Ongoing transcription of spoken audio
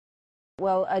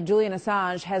Well, Julian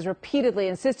Assange has repeatedly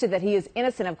insisted that he is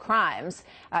innocent of crimes.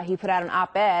 He put out an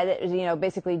op-ed,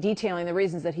 basically detailing the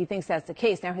reasons that he thinks that's the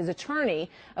case. Now, his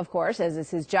attorney, of course, as is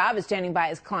his job, is standing by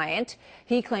his client.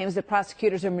 He claims that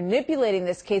prosecutors are manipulating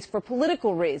this case for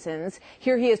political reasons.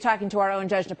 Here he is talking to our own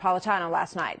Judge Napolitano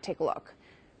last night. Take a look.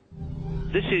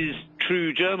 This is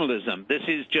true journalism. This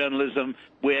is journalism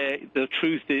where the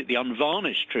truth, the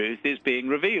unvarnished truth, is being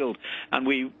revealed. And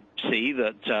we see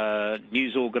that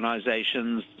news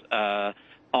organizations are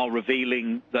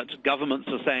revealing that governments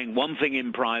are saying one thing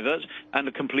in private and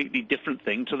a completely different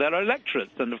thing to their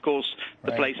electorates. And, of course,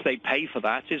 the place they pay for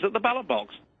that is at the ballot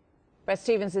box. Brett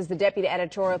Stevens is the deputy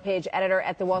editorial page editor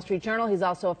at the Wall Street Journal. He's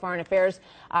also a foreign affairs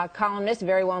columnist,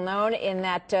 very well known in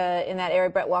that area.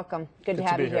 Brett, welcome. Good to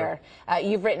have you here.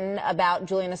 You've written about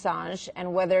Julian Assange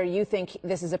and whether you think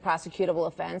this is a prosecutable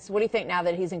offense. What do you think now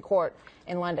that he's in court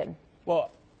in London?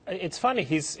 Well, it's funny.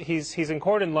 He's in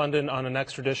court in London on an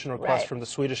extradition request from the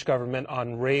Swedish government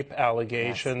on rape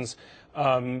allegations. Yes.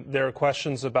 There are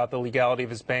questions about the legality of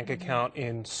his bank account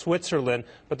in Switzerland,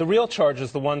 but the real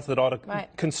charges, the ones that ought to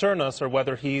concern us, are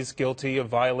whether he's guilty of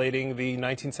violating the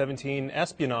 1917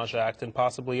 Espionage Act and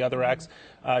possibly other acts.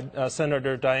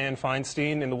 Senator Dianne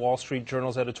Feinstein in the Wall Street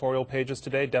Journal's editorial pages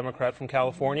today, Democrat from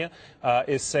California,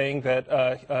 is saying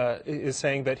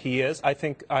that he is. I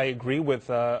think I agree with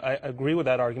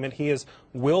that argument. He has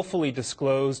willfully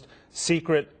disclosed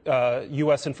secret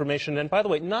U.S. information, and by the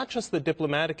way, not just the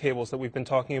diplomatic cables that we've been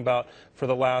talking about for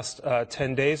the last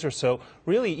 10 days or so.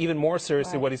 Really, even more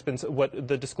seriously, what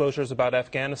the disclosures about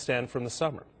Afghanistan from the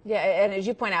summer. Yeah, and as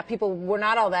you point out, people were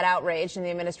not all that outraged in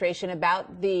the administration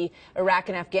about the Iraq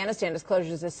and Afghanistan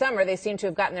disclosures this summer. They seem to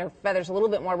have gotten their feathers a little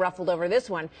bit more ruffled over this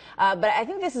one. But I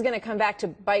think this is going to come back to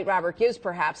bite Robert Gibbs,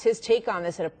 perhaps. His take on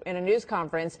this in a news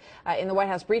conference in the White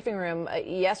House briefing room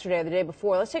yesterday or the day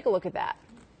before. Let's take a look at that.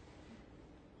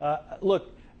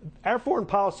 Look, our foreign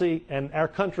policy and our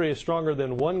country is stronger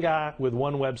than one guy with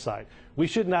one website. We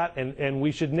should not, and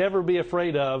we should never be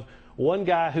afraid of one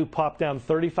guy who popped down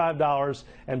 $35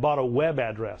 and bought a web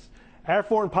address. Our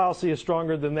foreign policy is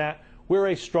stronger than that. We're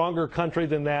a stronger country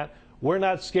than that. We're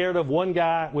not scared of one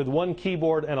guy with one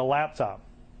keyboard and a laptop.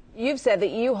 You've said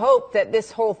that you hope that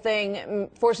this whole thing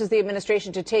forces the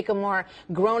administration to take a more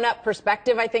grown-up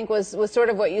perspective, I think was sort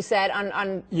of what you said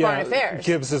on foreign affairs.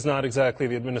 Gibbs is not exactly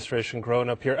the administration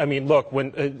grown-up here. I mean, look,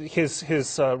 when his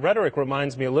rhetoric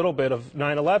reminds me a little bit of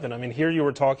 9/11. I mean, here you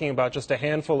were talking about just a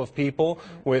handful of people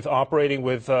operating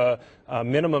with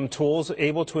minimum tools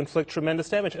able to inflict tremendous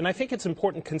damage. And I think it's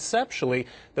important conceptually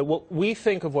that what we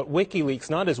think of what Wikileaks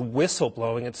not as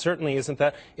whistleblowing, it certainly isn't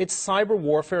that, it's cyber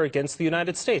warfare against the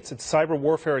United States. It's cyber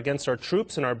warfare against our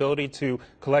troops and our ability to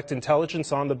collect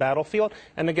intelligence on the battlefield,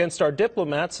 and against our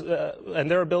diplomats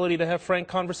and their ability to have frank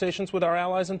conversations with our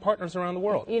allies and partners around the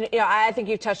world. I think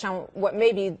you've touched on what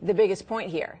may be the biggest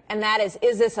point here, and that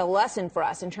is this a lesson for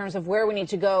us in terms of where we need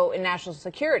to go in national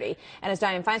security? And as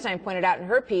Dianne Feinstein pointed out in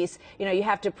her piece, you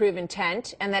have to prove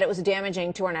intent and that it was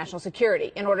damaging to our national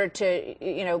security in order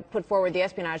to, put forward the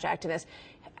Espionage Act to this.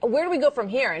 Where do we go from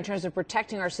here in terms of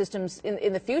protecting our systems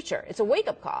in the future? It's a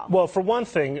wake-up call. Well, for one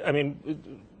thing, I mean,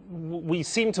 we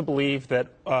seem to believe that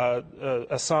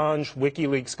Assange,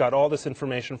 WikiLeaks got all this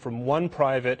information from one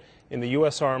private in the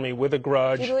U.S. Army with a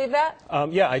grudge. Do you believe that?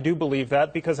 Yeah, I do believe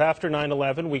that, because after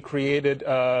 9/11, we created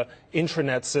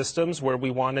intranet systems where we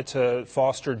wanted to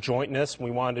foster jointness.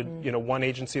 We wanted, one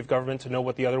agency of government to know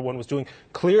what the other one was doing.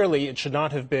 Clearly, it should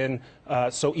not have been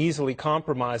so easily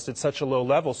compromised at such a low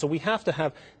level. So we have to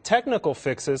have technical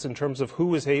fixes in terms of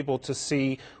who is able to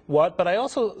see what. But I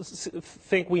also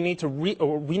think we need to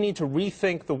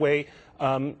rethink the way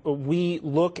we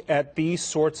look at these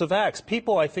sorts of acts.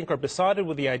 People, I think, are besotted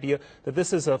with the idea that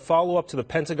this is a follow-up to the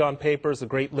Pentagon Papers, the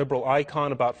great liberal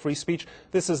icon about free speech.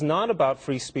 This is not about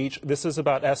free speech. This is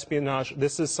about espionage.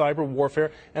 This is cyber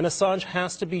warfare. And Assange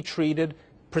has to be treated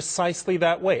precisely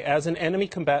that way, as an enemy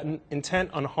combatant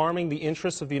intent on harming the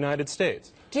interests of the United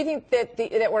States. Do you think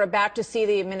that we're about to see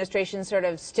the administration sort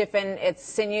of stiffen its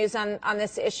sinews on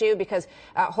this issue? Because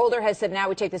Holder has said now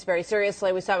we take this very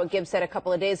seriously. We saw what Gibbs said a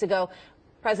couple of days ago.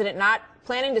 President not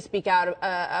planning to speak out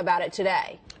about it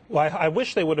today. Well, I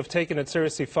wish they would have taken it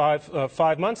seriously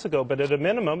five months ago, but at a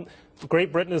minimum,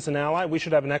 Great Britain is an ally. We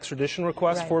should have an extradition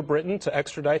request for Britain to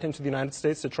extradite him to the United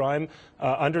States to try him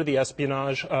under the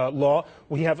espionage law.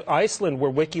 We have Iceland,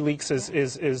 where WikiLeaks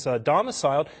is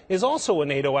domiciled, is also a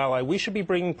NATO ally. We should be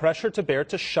bringing pressure to bear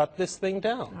to shut this thing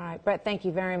down. All right, Brett, thank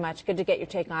you very much. Good to get your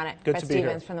take on it. Good Brett to be here.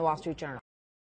 Stevens from the Wall Street Journal.